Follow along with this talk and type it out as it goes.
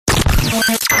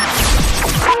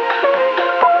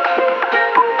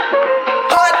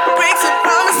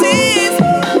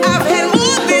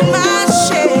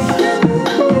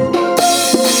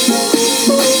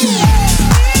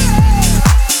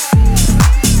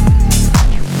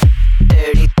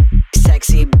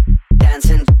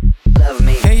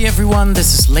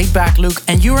This is Laidback Luke,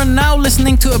 and you are now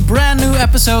listening to a brand new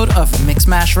episode of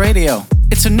Mixmash Radio.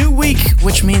 It's a new week,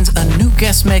 which means a new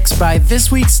guest mix by this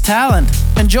week's talent.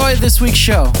 Enjoy this week's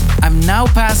show. I'm now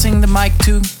passing the mic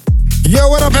to... Yo,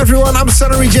 what up everyone? I'm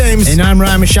Sunnery James. And I'm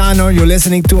Marciano. You're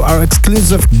listening to our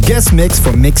exclusive guest mix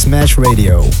for Mixmash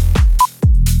Radio.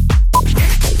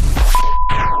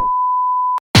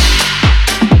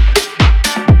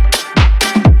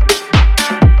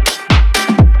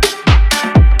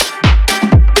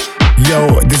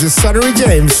 Yo, this is Sunnery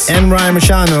James and Ryan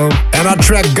Marciano, and our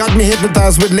track Got Me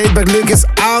Hypnotized with Laidback Luke is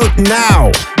out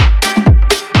now.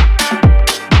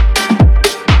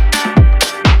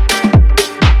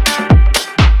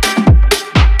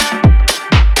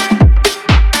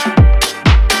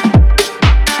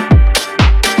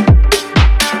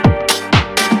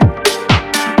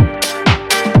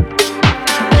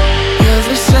 You're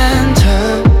the center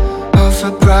of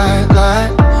a bright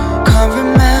light. Can't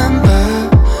remember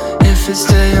if it's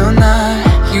day or night.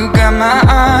 You got my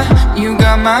eye, you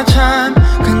got my time,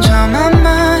 control my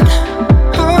mind.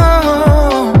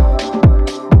 Oh,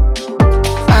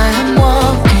 I am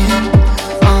walking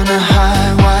on a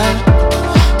highway,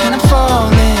 and I'm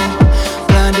falling,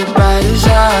 blinded by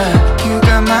desire. You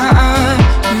got my eye,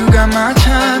 you got my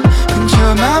time,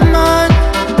 control my mind.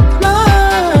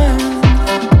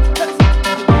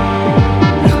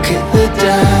 Look at the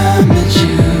damage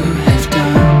you have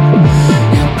done.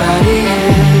 Your body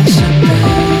is a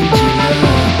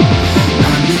pendulum.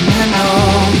 I'm in an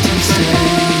altered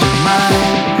state of mind.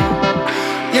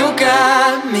 You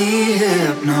got me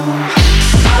hypnotized.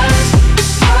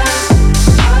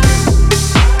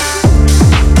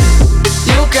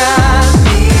 You got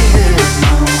me hypnotized.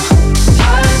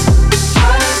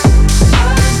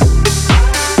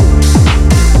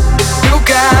 You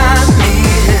got me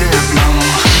hypnotized.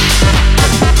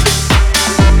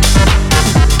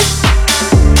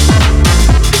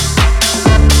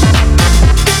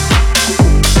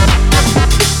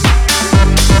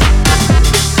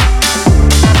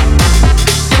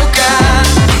 You got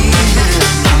me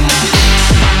hypnotized.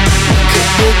 Look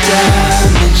at the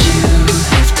damage you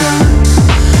have done.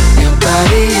 Your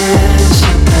body is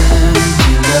a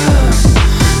pendulum.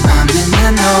 I'm in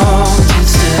an altered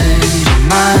state of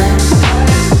mind.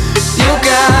 You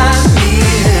got me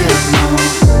hypnotized.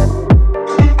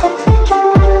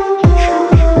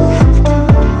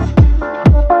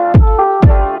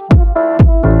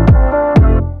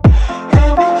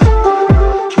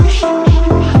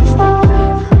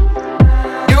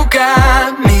 You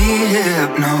got me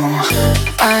hypnotized.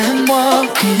 I am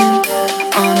walking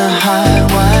on a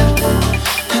highway,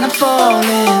 and I'm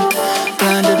falling,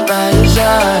 blinded by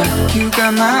desire. You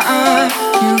got my eye,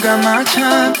 you got my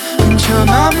time, control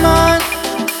my mind.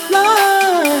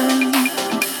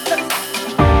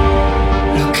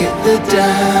 Look at the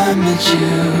damage you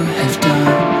have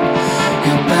done.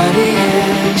 Your body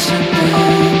is a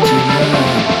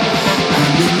pendulum.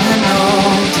 I'm in an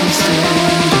altered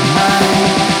state of mind.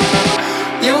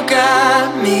 You got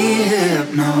me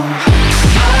hypnotized.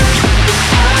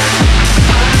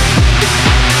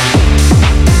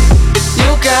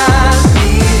 You got me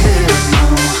hypnotized.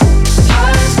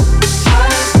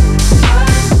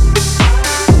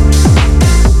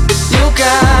 You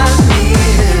got me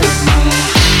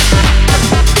hypnotized.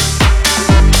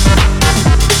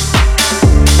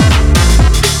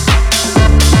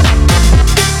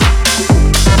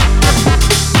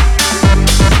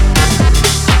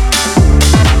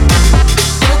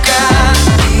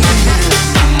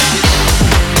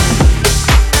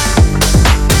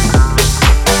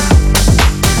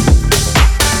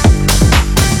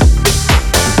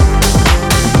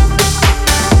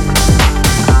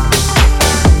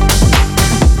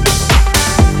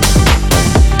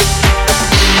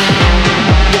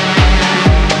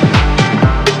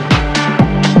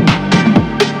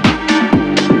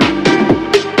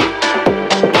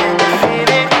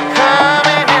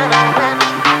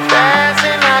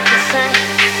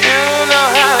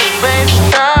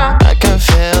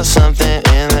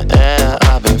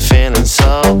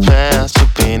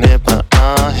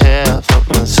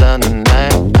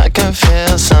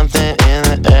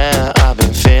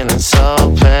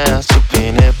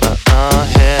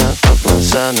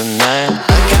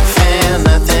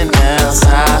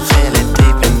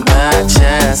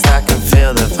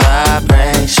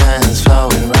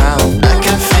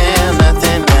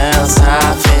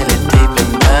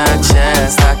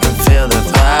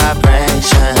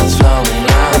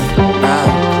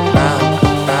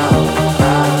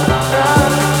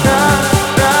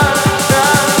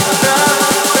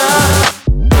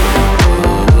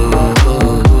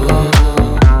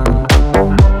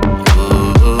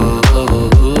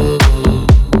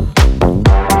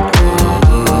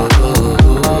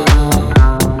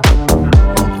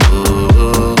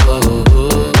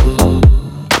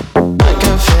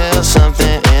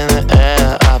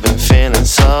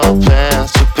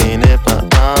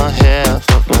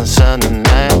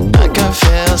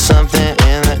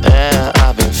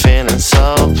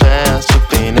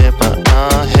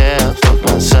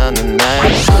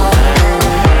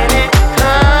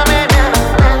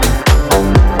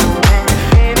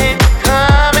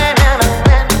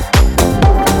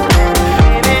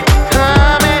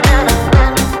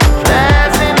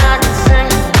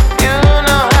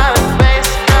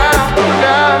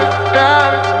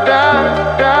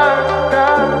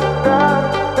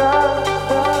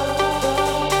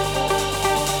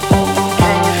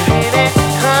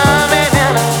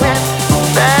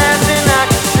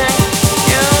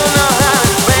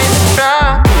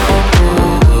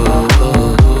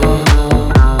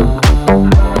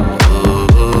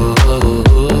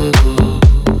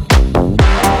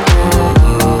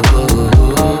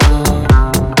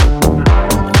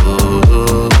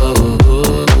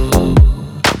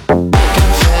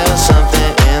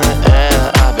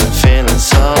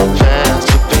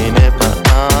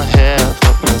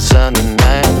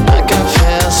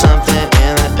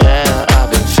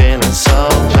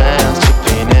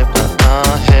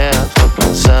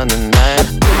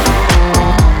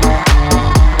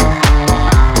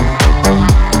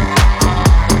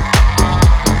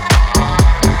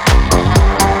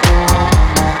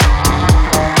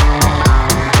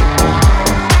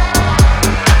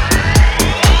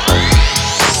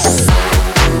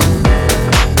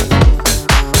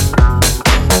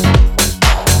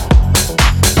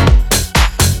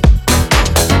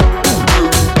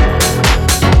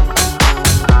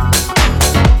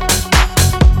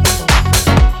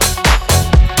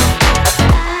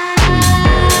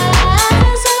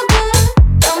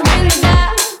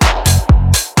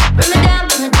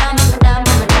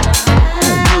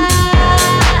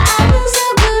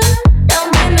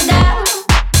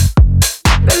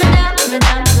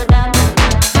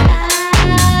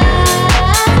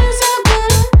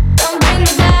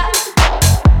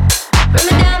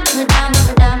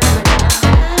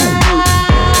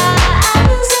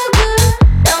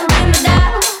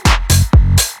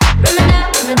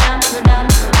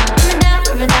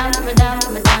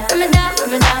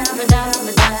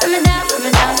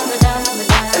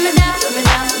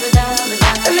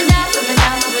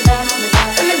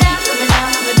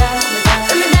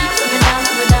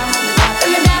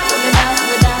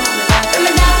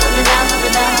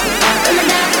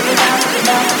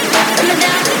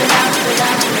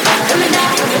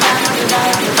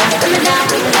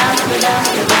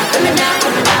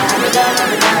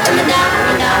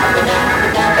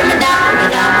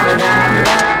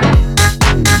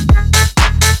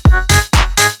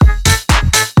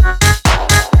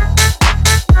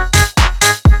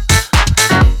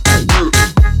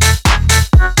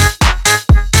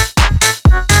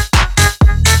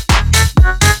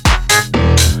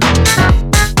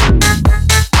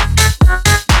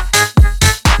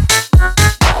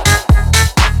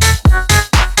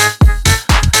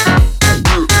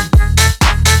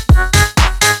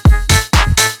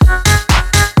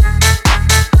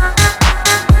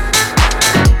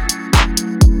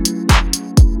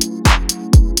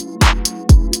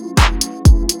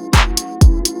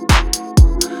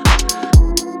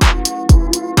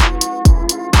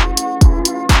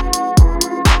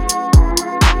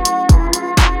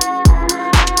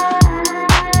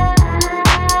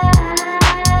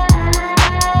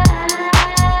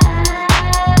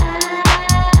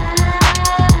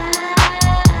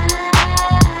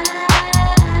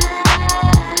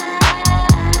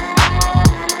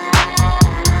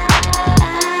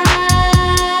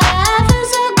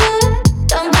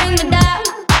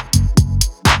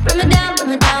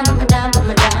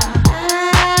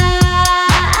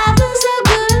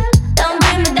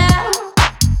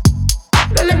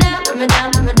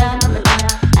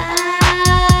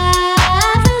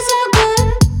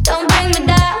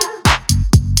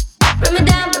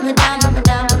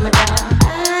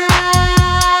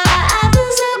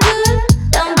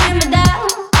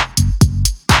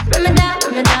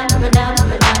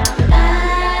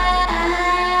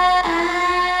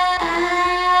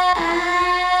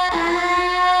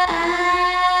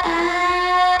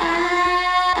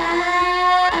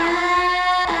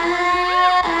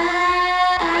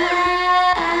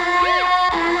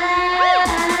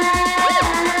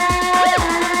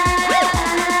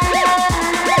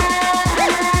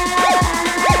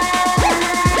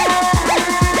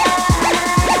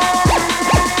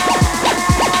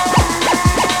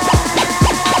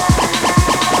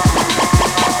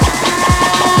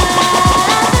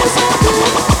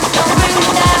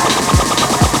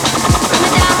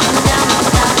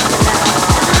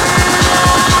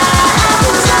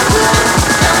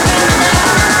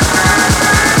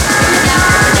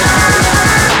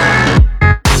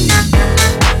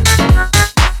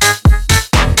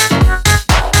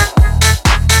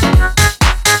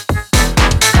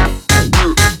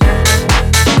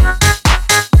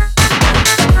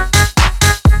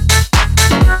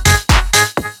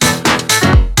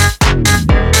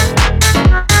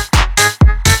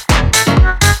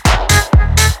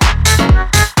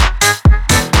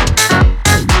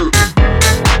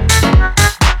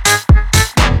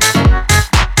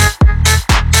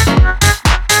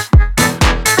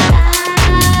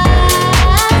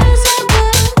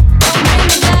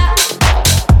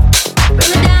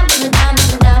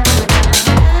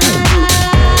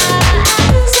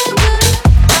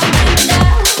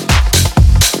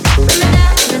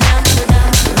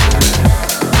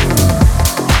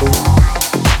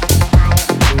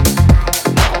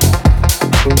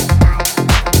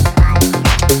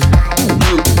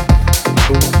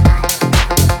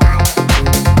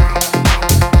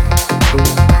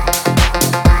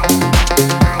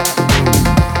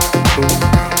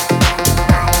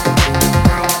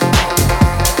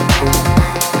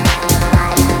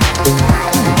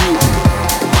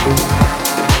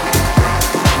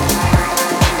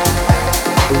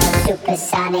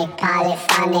 Supersonic,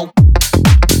 polyphonic.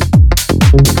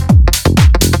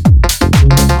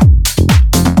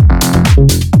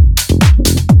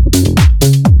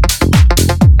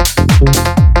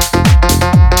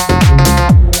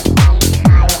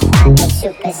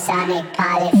 Supersonic,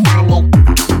 polyphonic.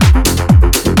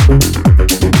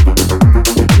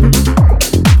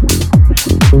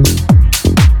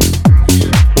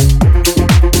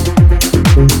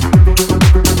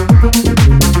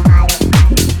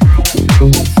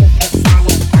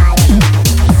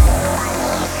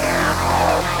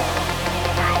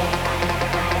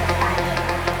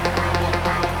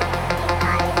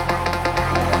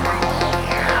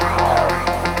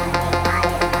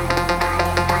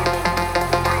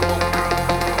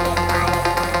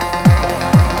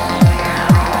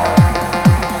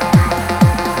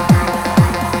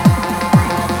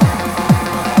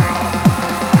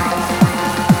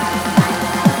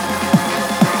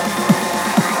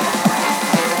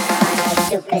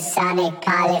 Supersonic,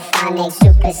 polyphonic,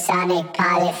 supersonic,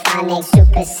 polyphonic,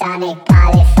 supersonic,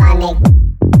 polyphonic.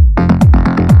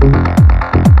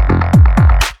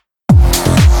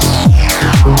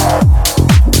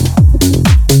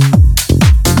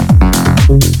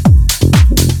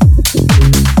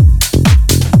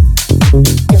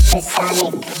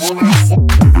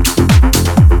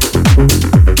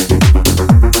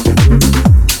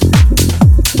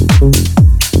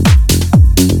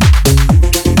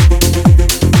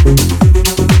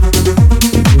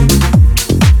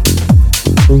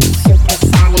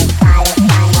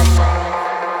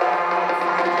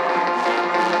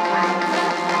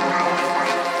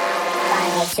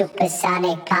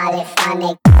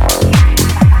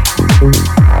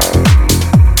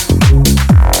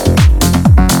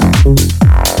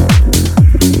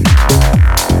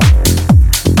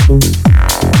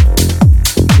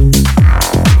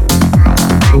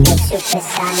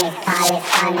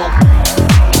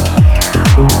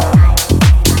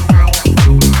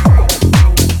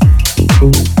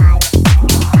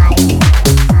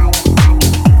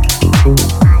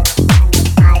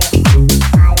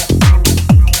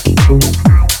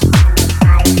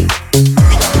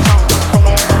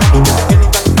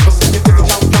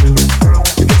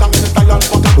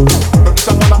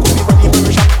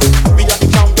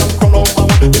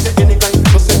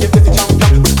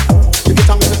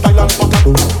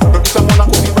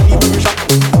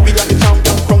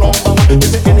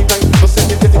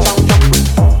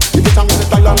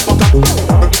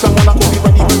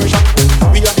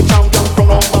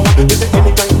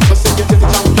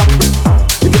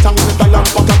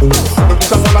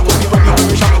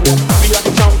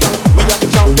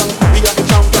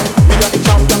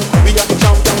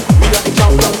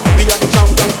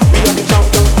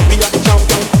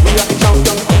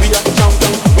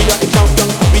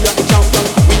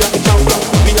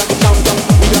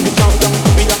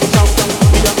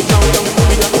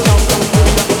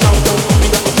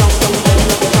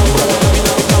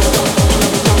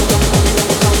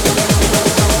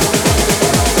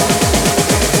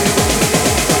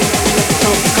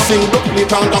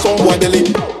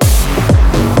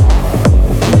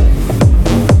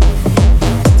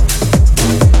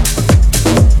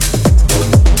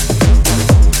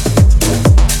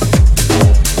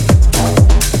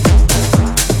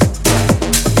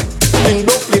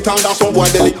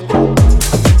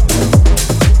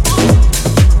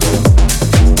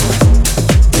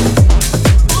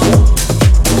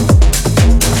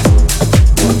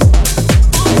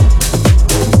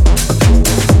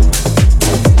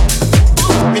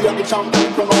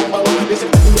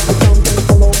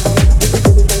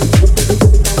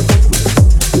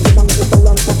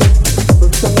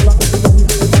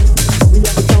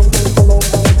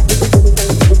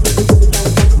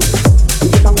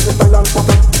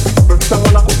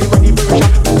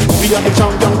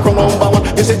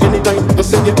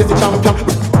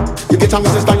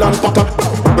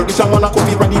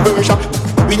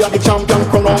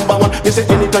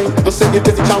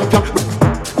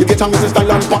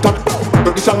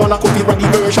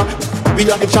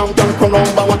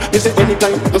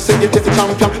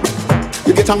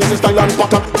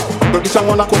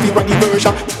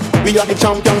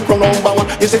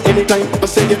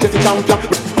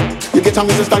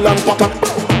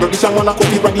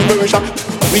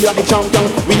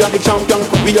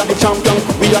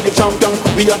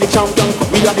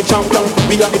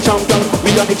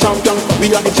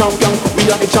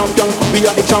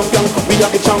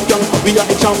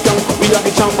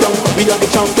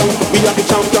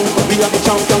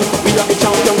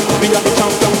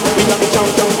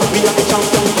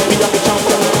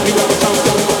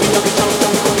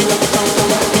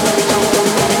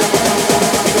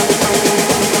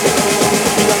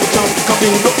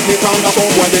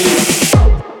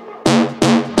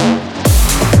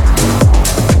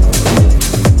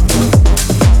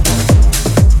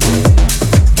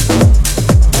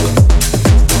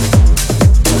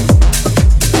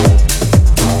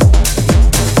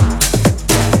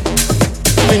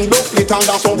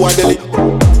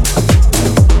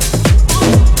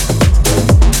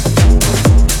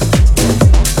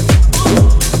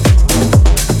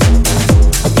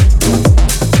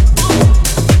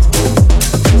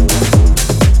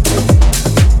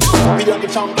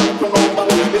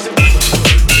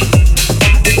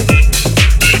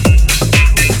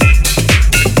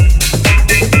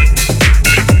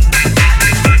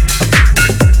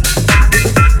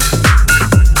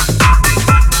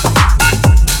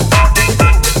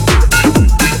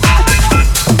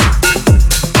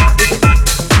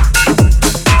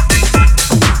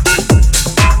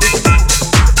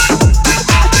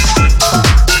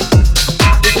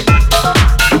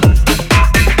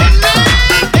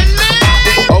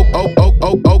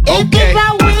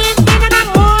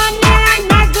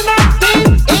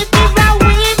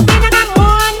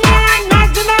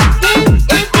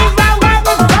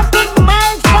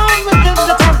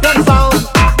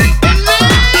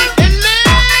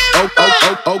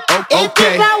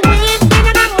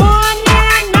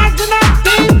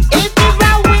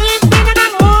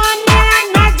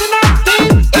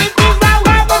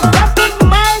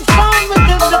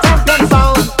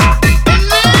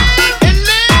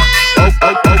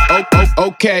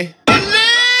 okay.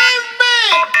 Believe me,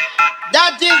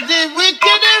 that is the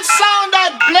wickedest sound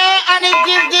that play, and it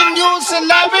is the new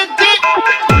celebrity.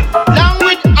 Along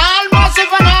with all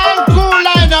massive and all cool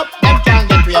lineup, them can't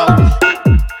get me out.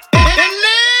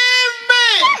 Believe me.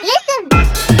 Listen.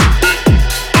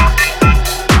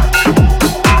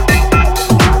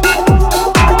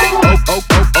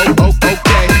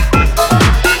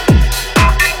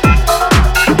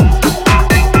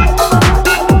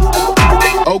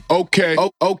 Okay.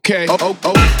 Okay. Okay.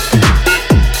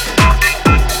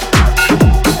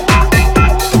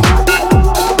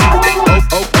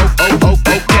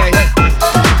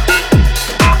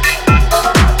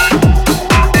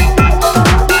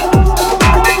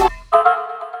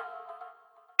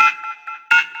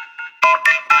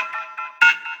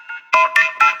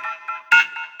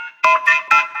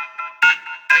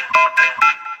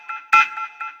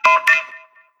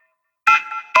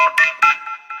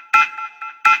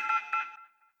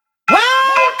 Well,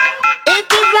 it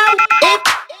is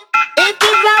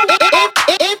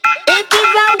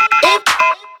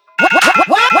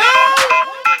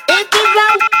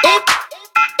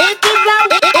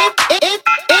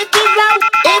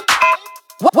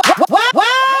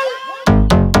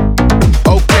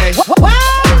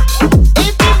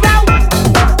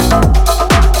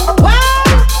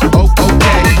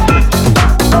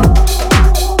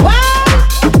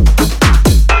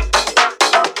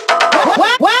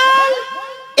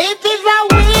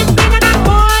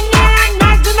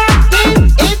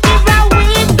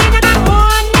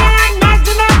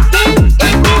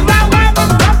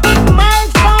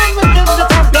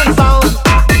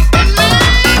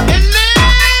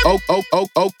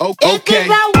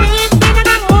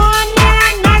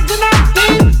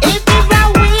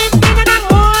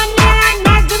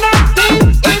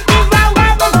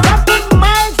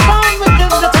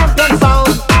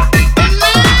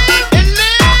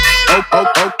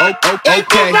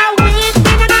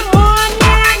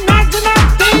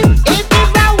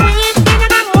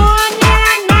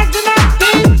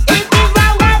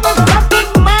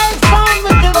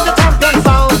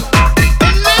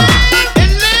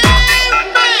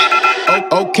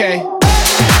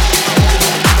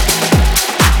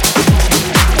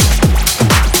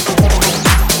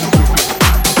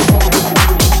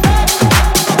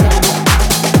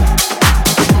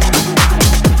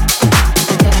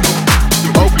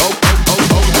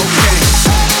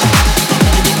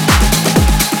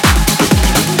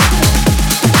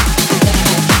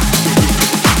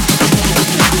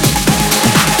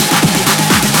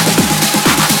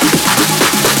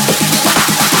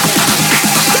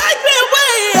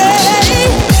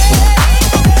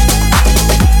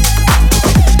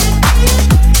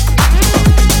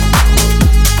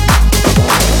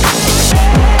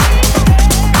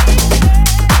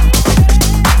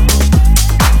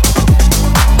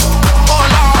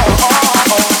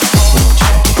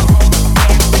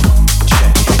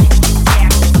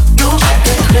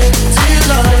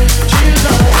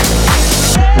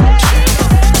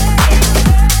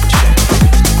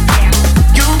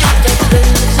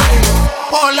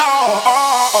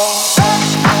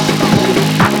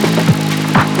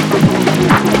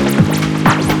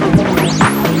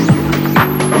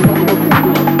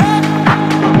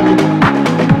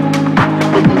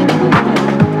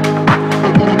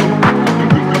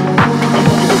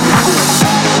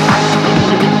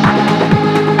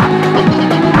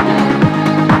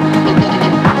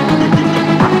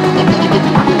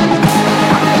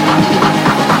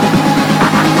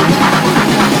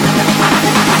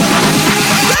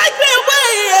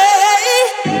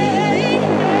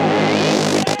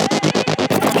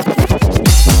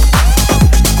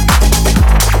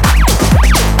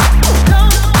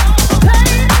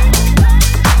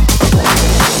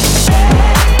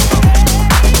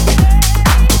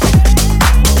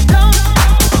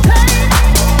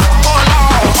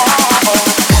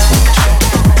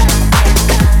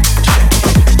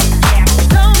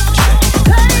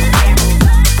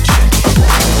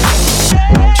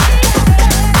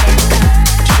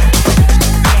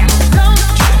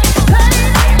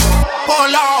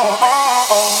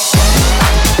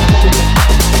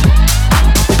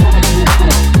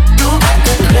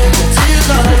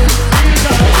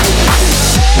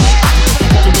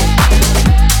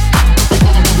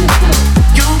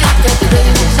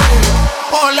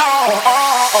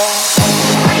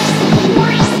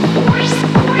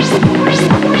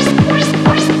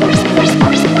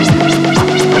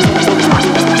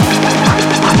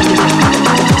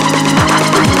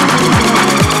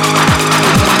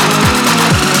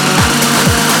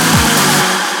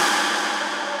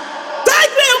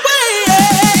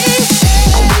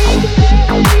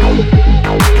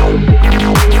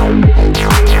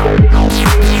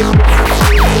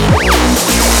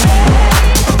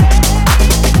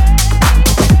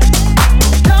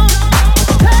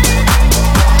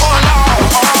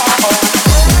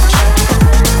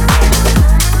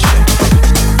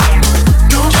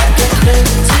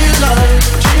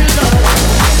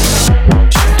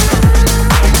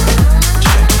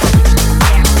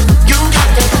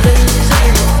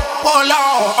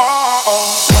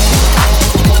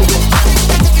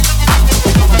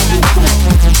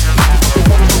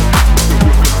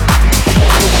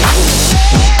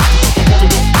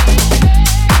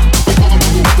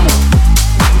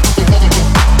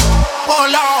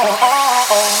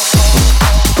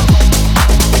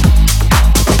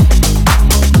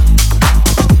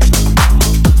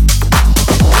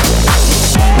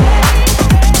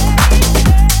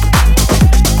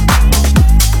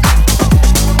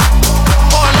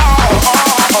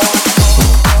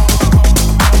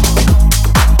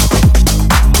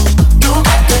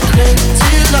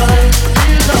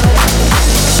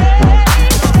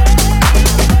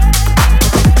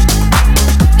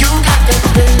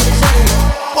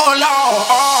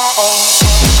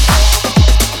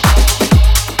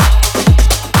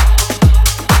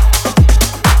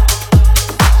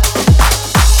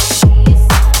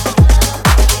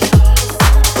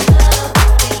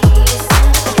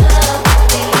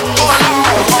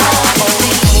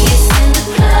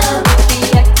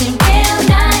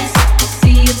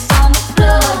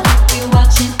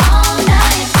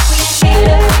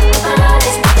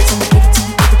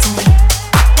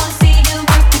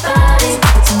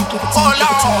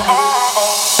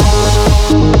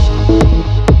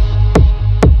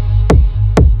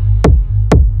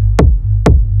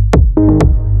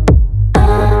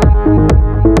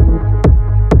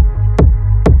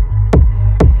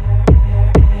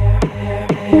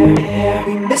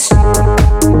We miss you.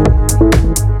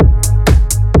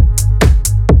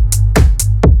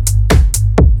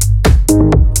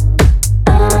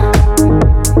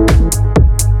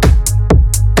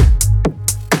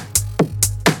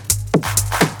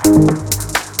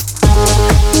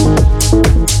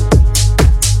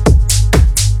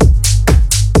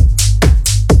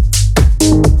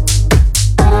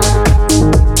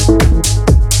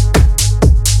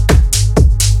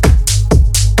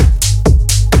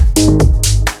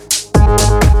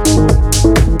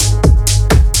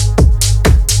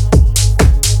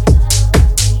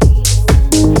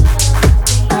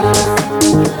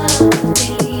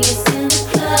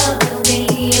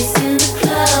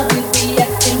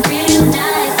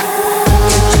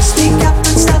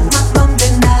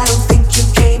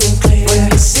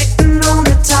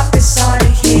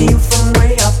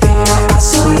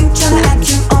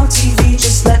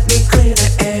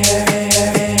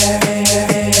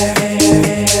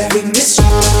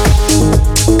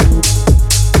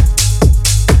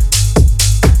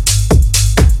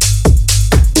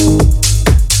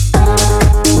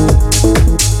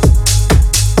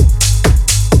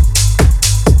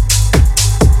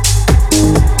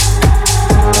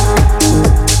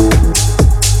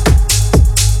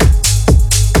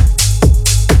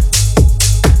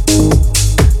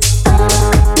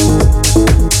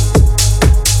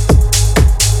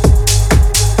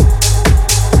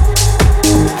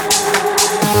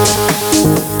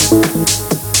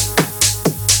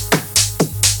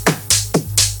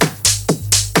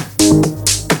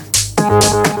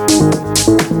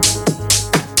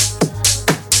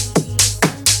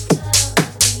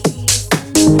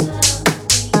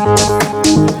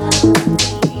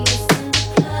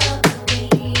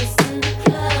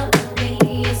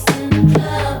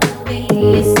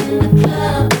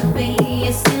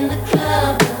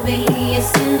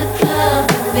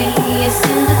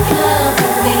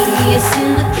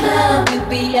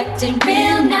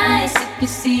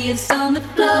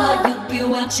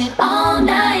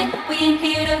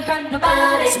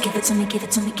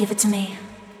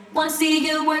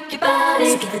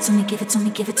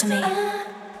 Give it to me. When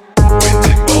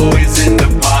the boys in the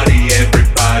party,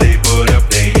 everybody put up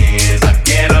their hands. I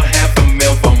get a half a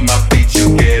mil for my beat,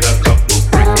 you get a couple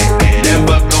grand.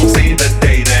 Never gon' see the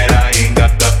day that I ain't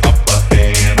got the upper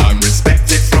hand. I'm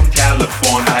respected from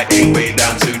California, I ain't way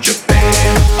down to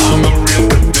Japan. I'm a real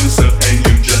producer and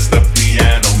you just a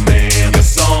piano man. Your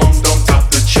songs don't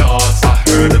top the charts, I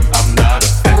heard them, I'm not a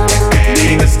fan.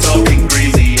 Niggas talking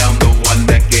greasy, I'm the one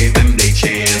that gave them their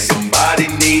chance. Somebody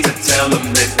needs to tell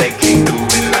them that they can't do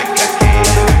it like I can.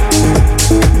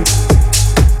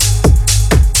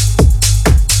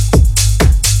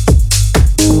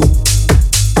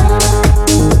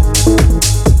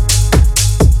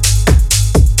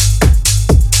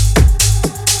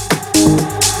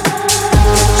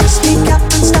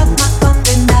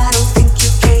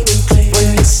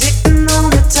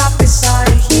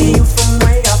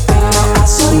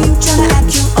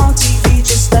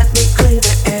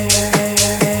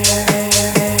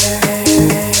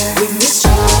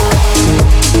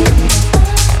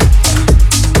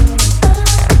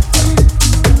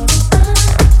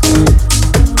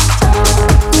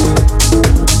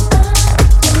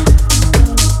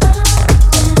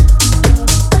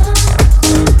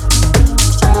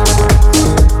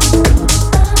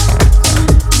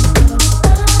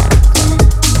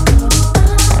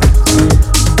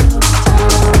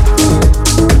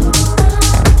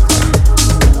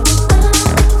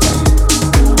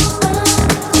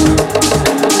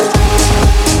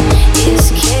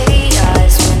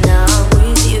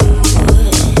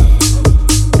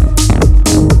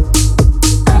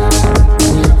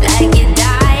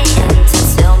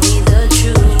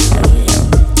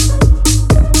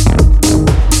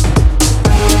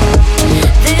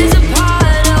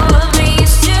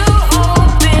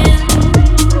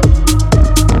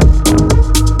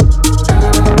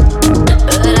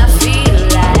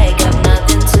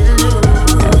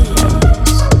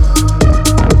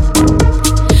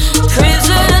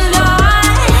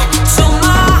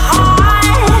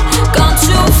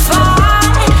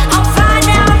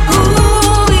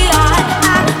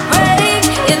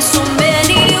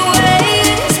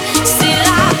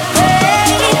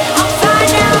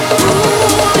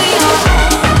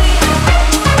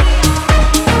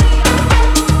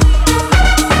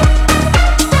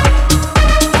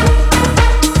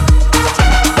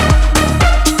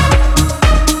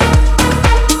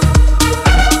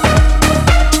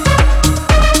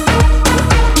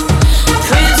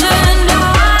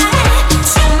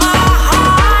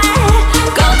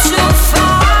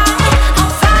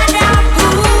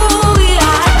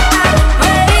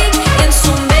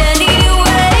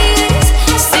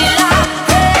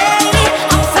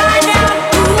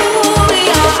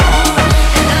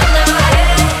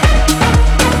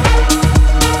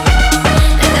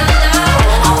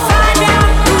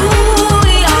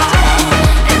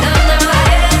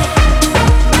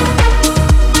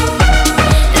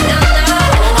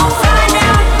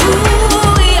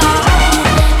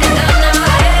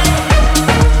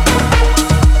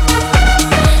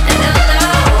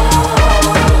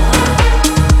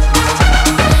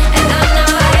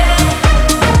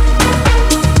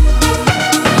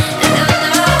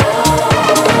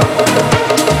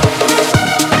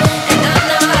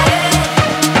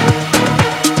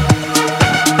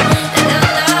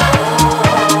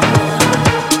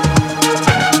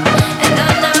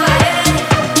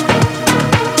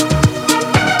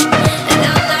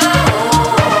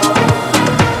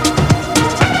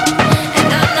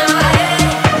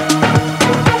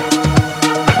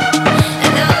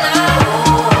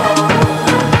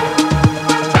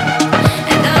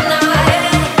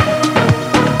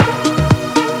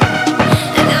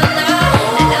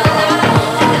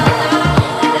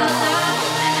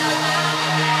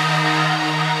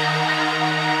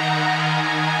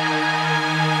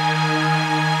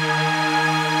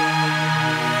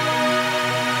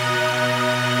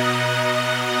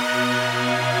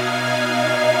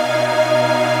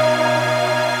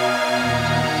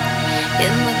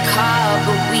 in the car,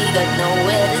 but we got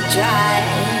nowhere to drive.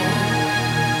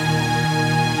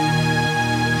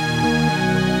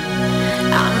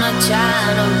 I'm not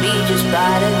trying to be just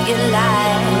part of your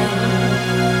life.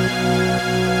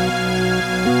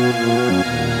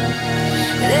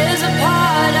 There's a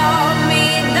part of me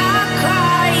not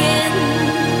crying,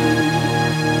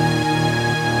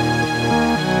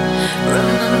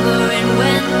 remembering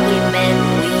when we met,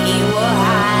 we were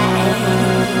high.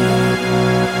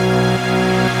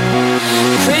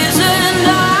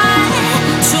 Prisoner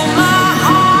to my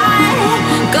heart,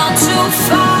 gone too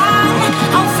far.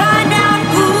 I'll find out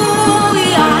who we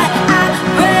are. I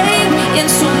break in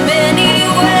so many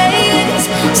ways,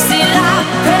 still I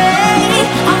pray.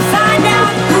 I'll find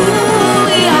out who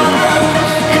we are,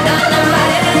 and I know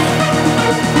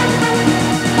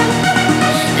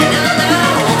and I know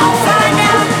I'll find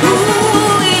out who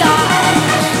we are,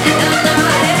 and I know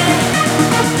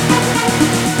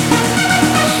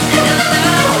and I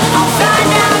know I'll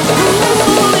find out who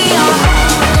we are,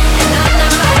 and I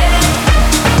know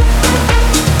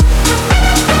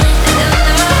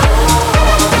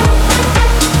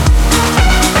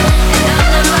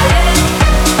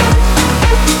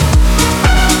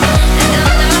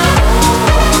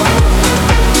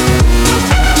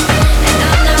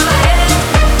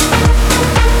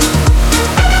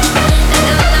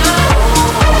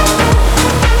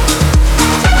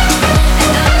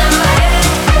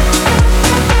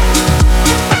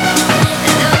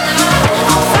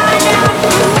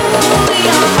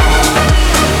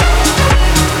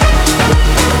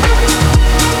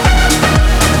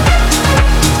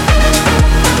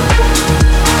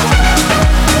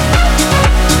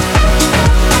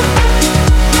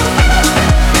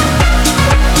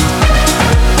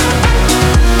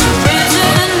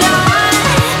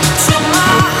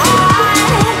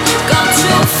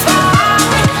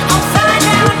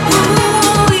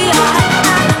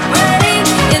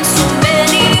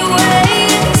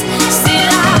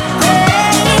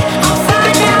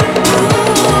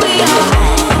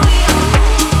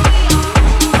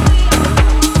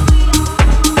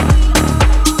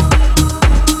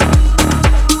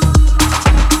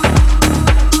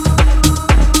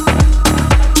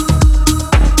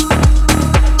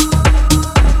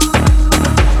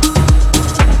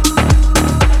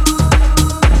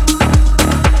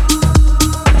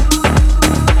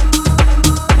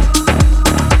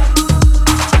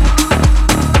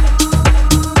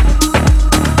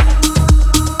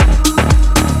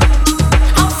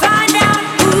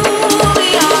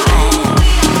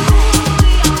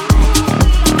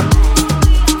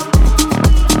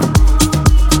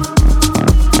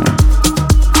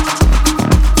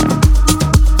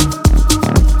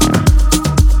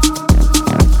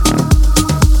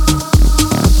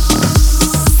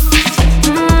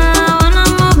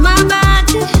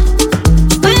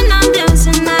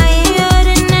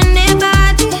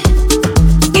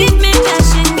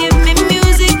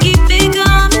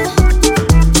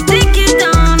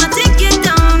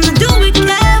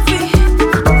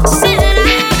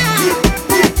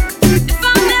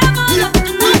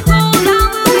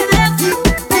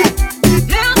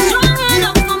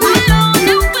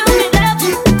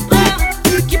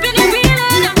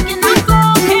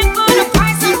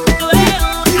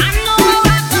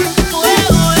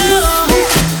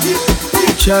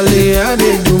Charlie, I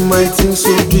did do my thing,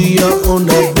 so do your own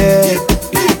a bed.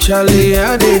 Charlie,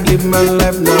 I did live my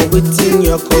life, now within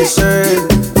your concern.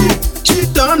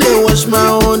 Don't they watch my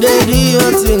own, they do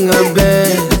your thing, I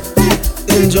bed.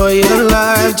 Enjoy your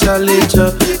life, Charlie,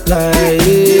 just like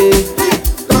it.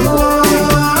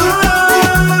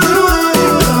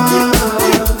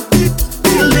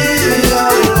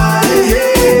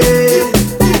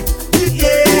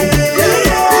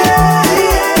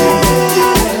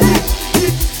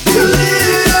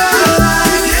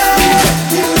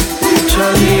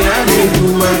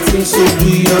 So do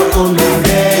your own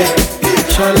bed.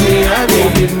 Charlie, I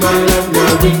did my life,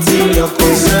 now within your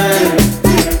concern.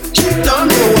 Don't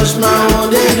they watch my own,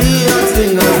 they do your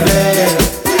thing, I bed.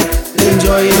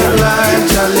 Enjoy your life,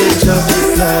 Charlie, just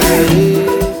like it.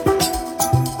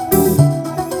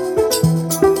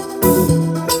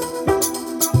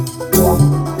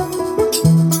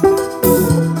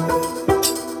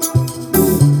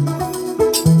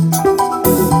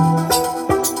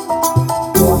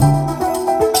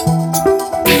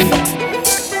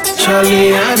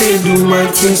 Charlie, I did do my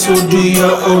thing, so do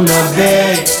your own, I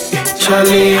beg.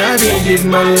 Charlie, I did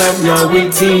my life, now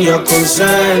waiting your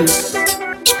concern.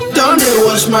 Don't they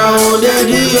watch my own, they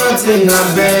do your thing, I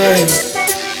beg.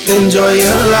 Enjoy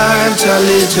your life,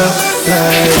 Charlie, just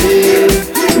like it.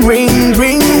 Ring,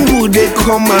 ring, who they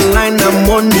come and line the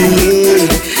money, yeah.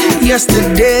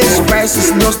 Yesterday's price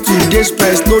is not today's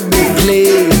price, no they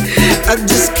play. I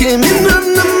just came in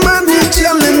on the money,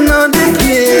 chillin' on the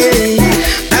play.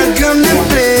 I come to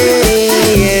play.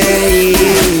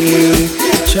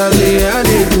 Charlie, I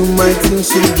did do my thing,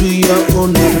 so do your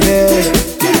own bed.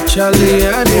 Charlie,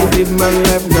 I did live my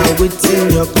life, now within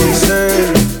your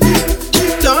concern.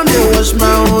 Don't they wash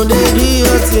my own, they do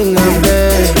your thing, I'm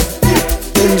bad.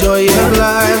 Enjoy your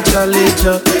life, Charlie,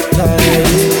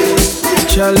 Charlie.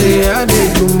 Charlie, I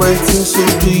did do my thing, so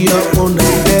do your own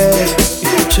bed.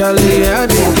 Charlie, I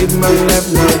did live my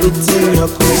life, now within your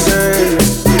concern.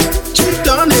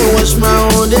 Don't they wash my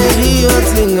own, they do your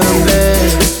thing, I'm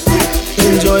bad.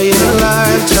 Enjoy your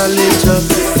life, Charlie,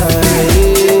 Charlie.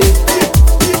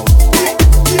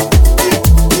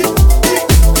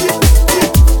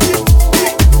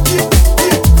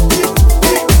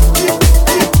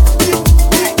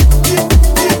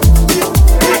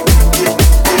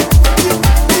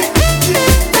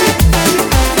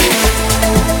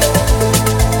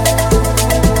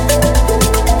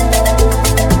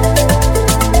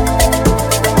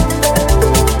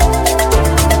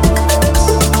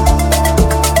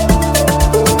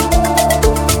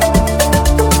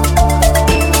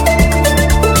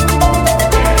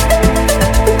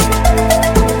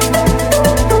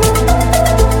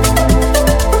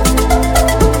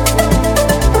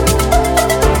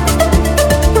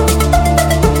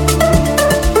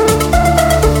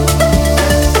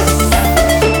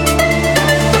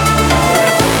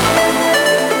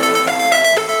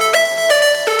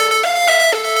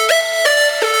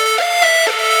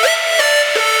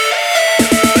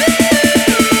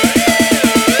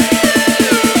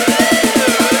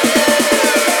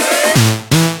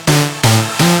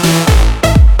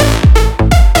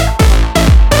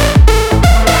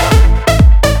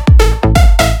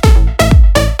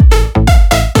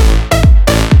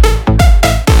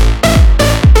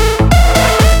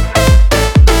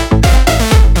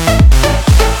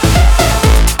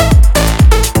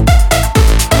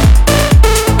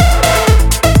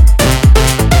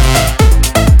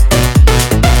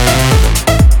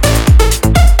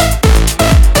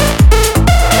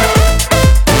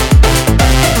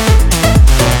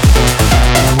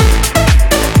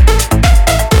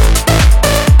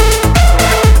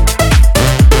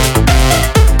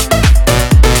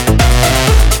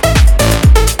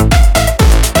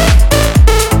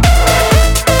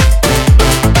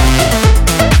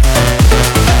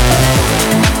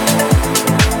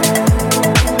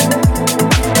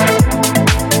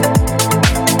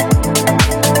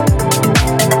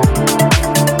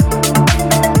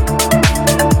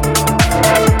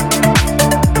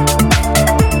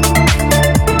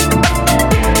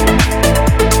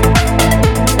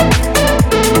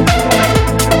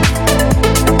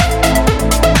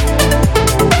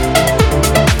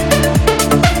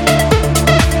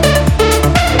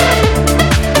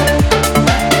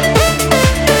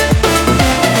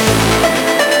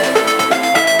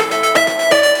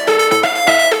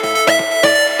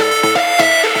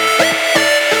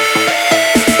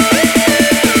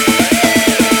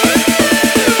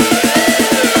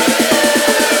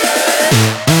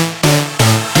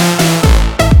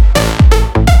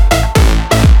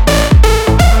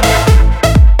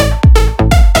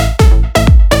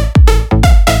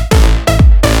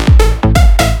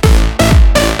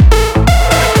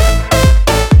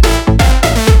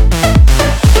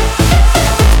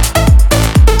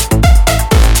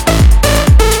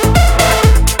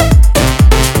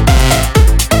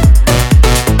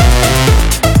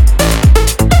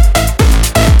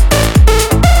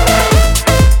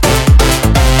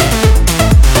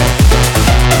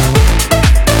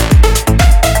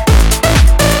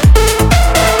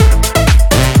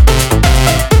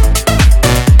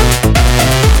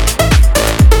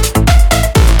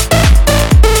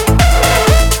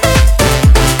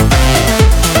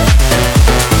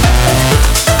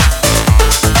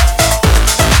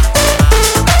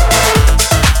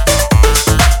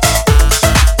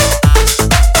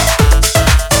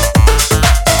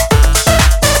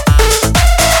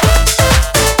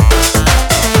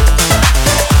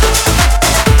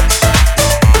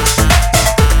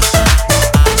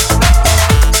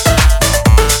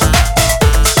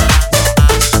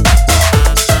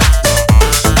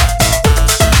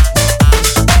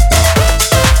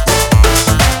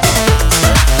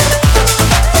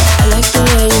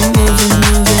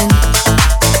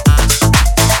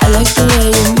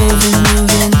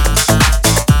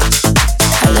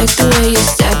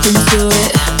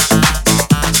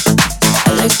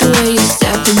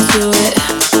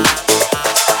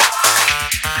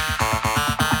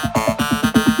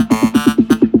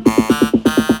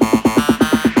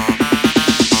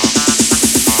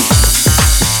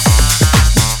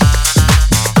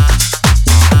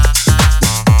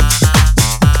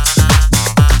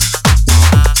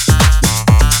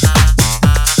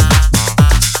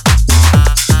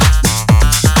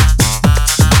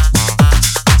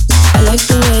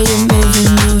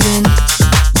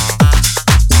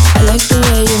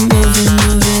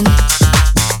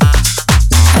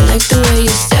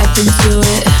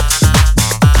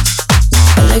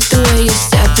 the way you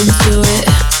step into it.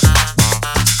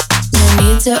 No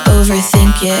need to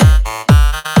overthink it.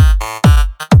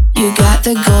 You got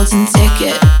the golden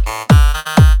ticket.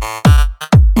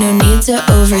 No need to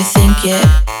overthink it.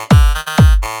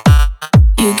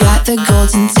 You got the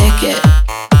golden ticket.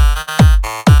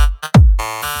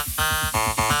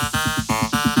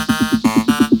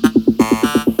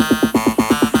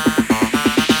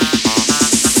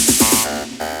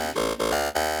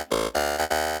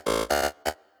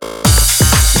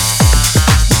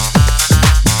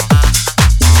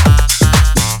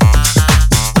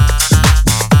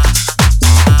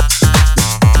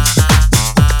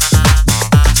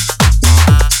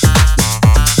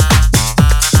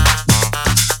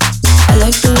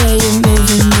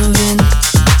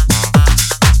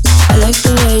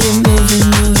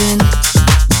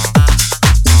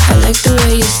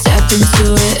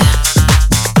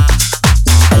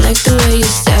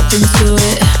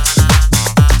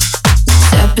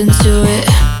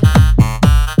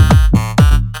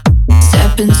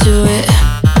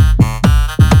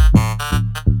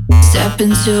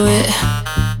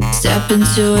 Step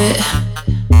into it,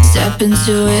 step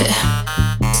into it,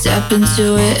 step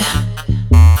into it.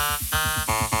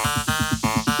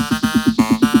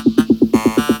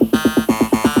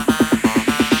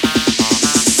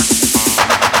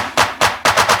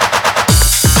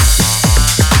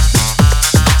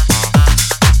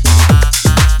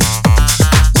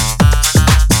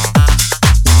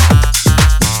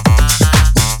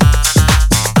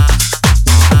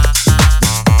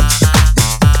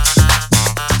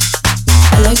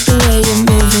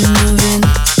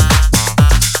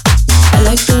 I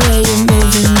like the way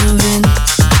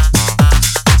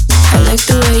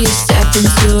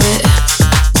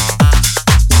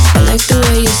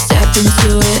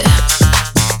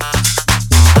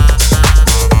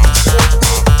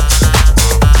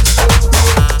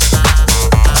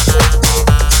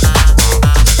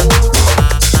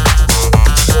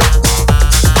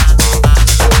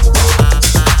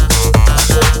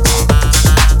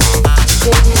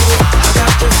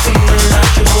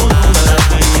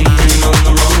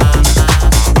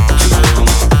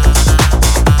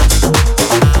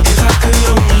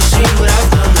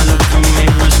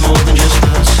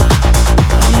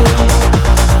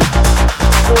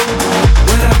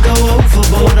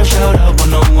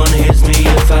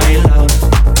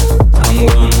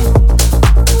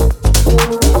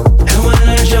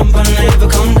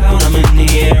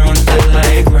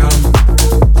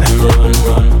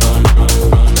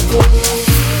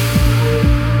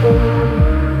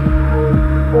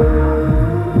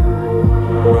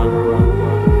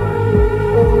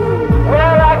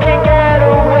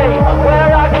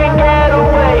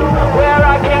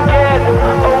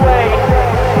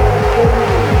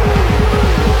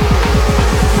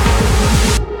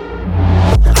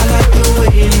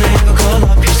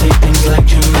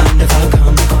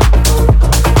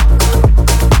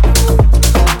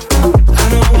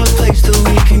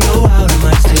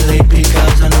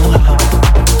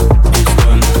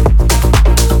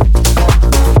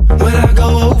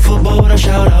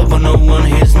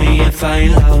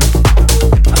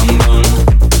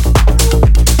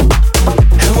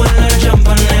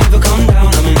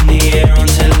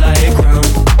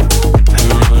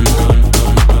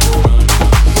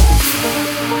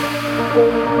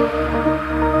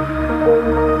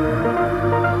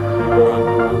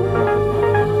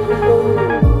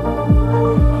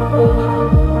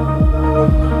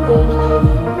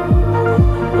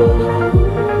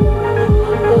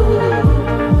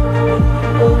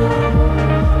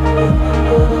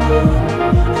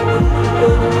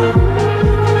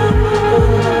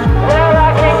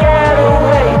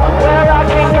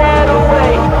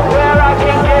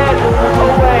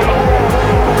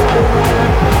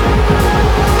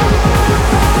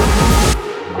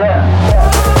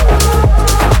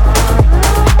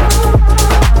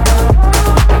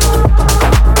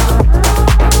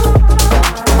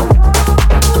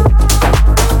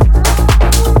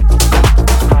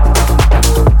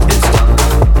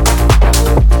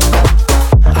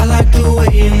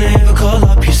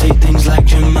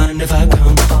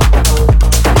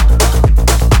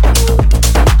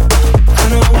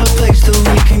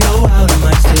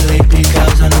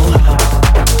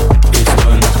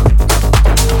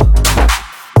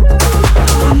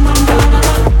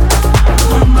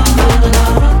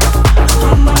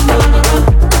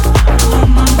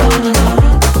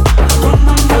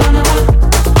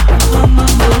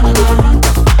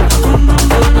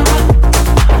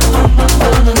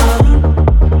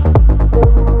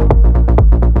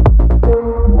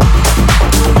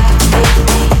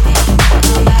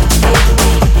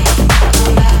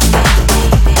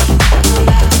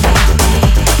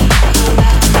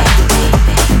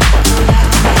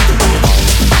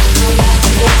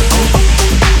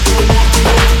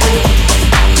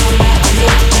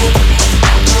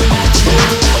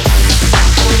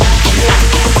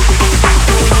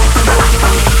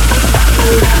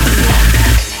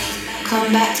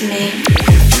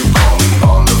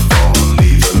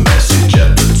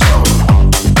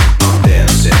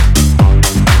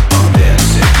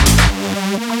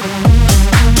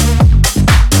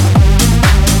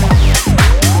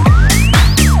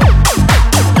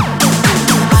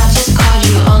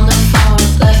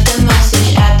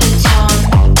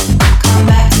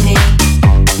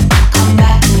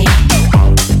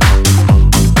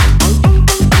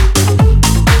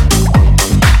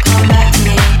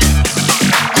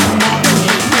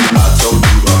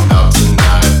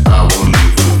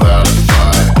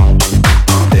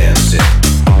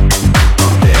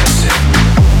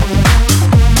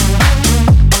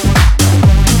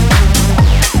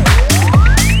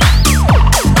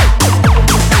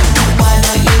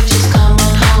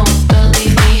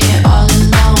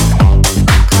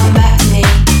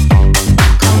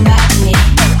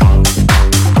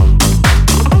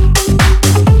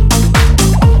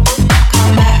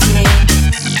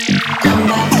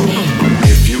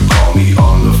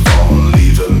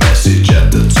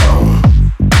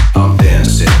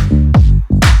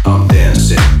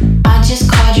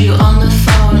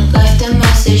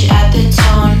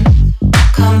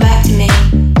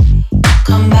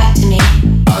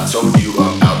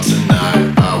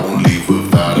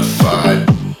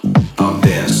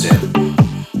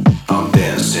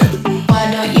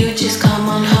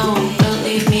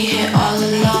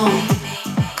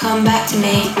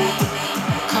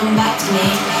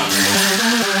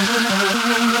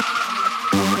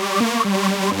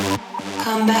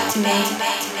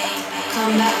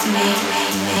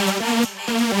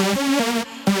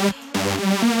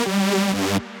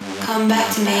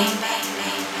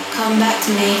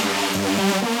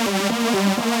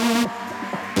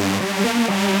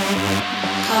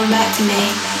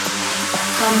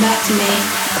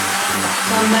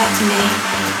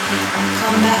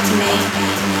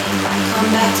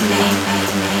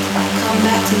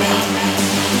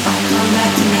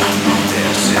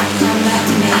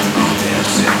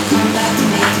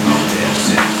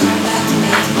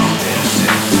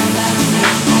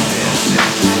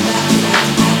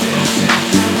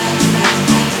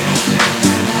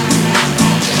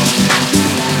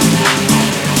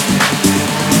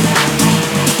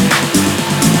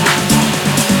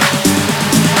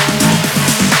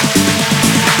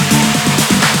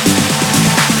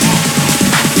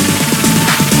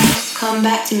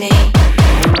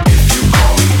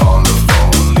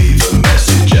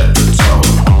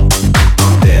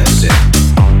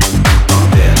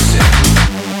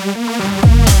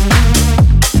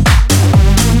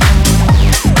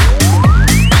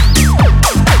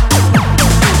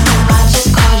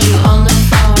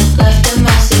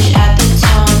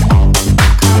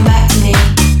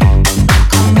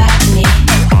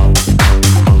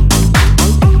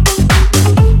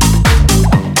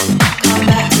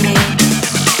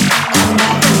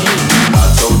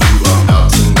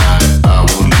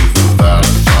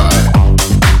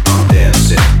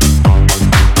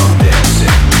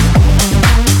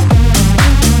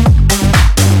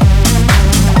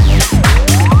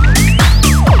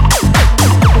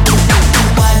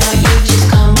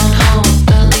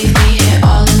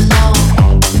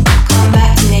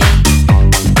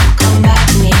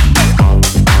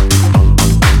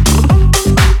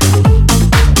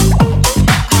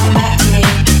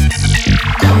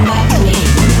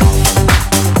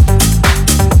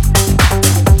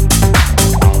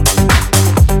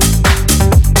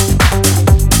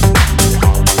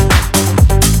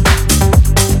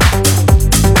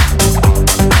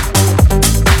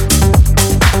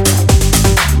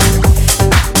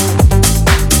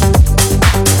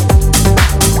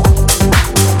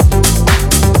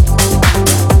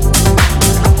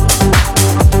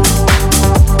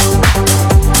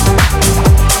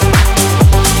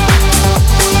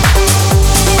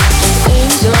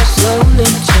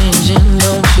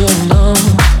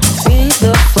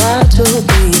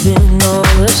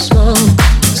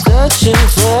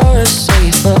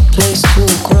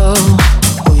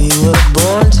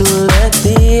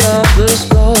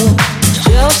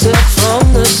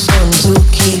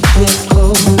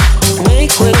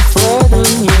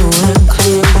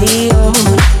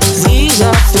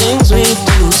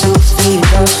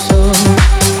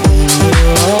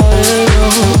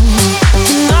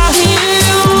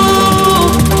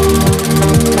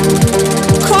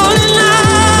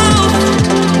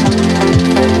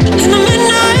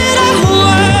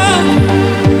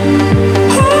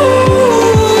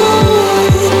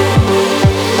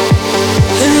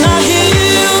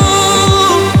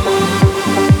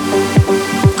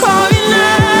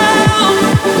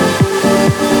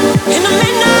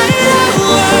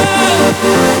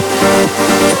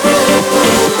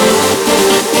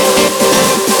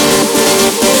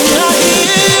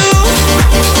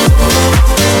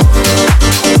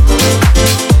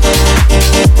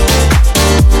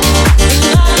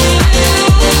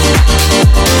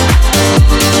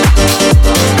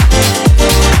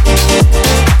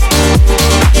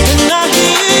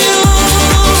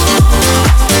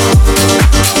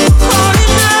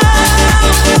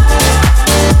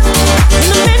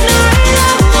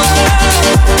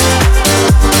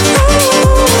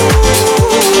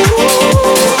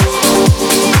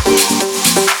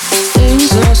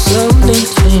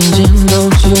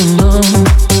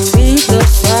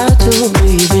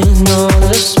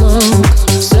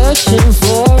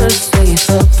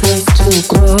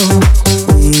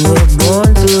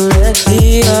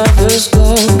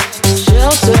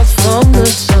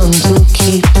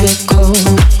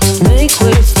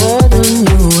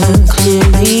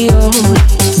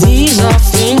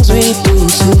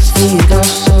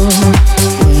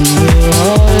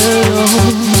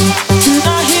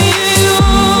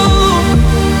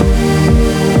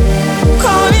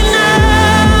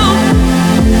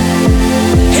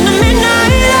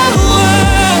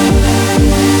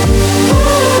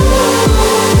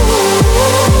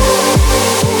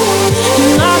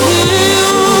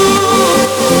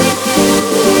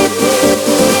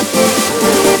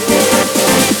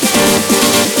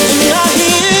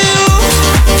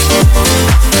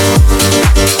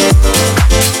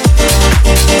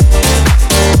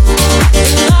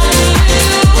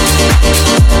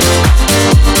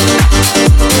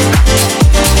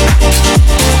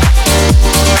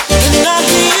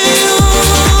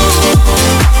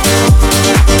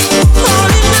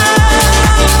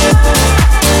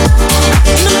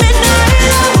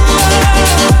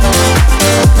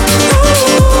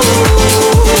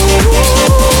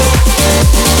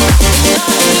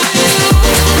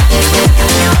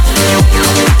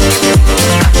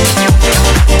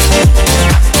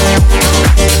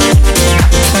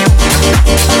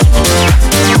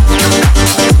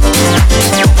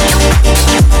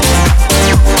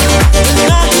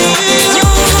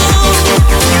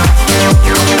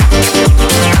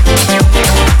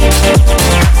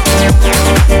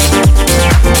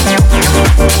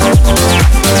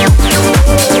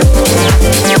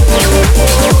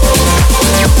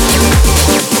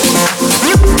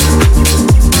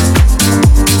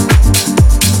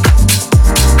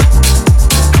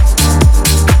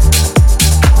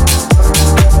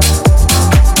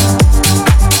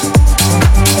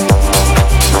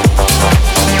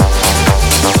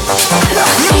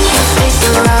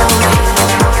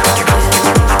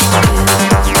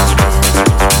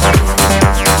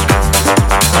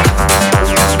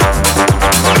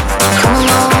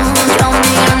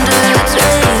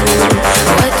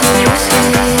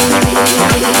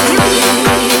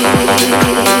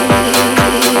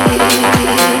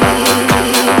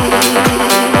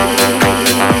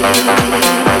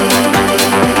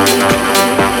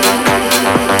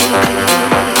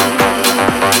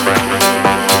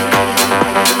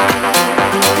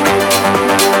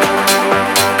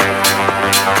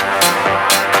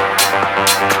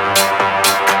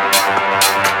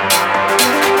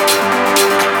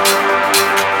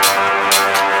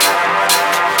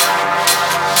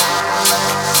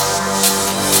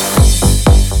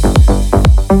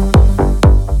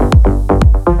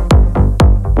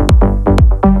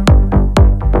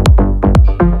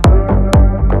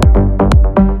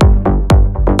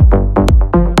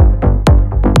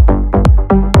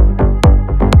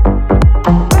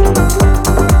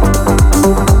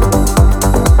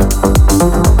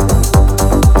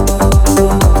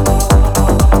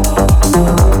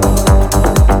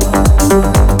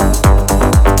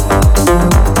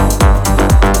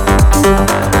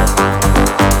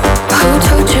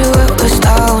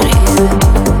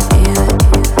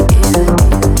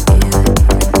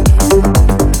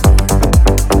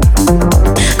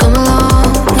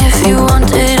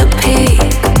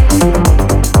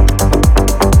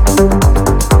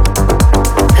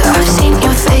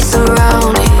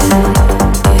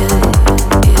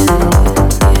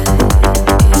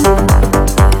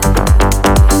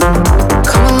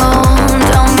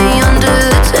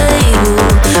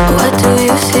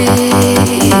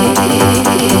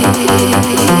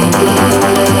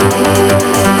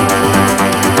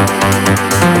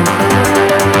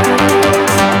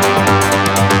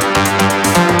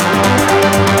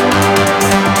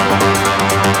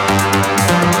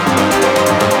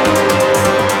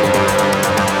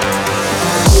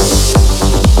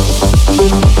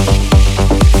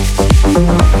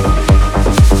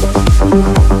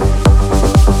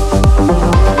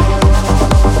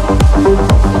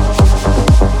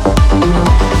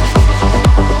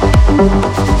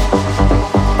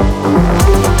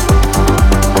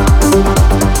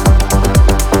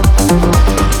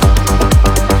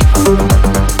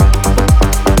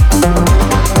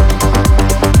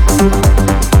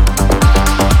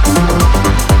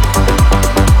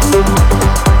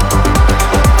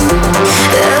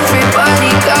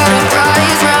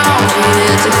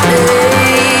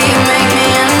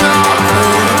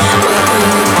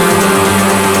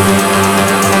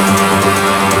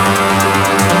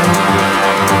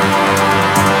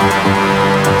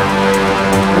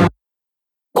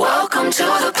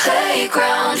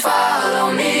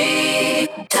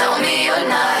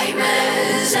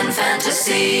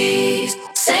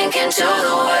Sink into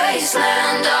the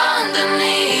wasteland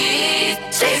underneath.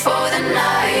 Stay for the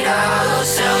night, I'll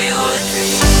sell you a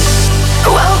dream.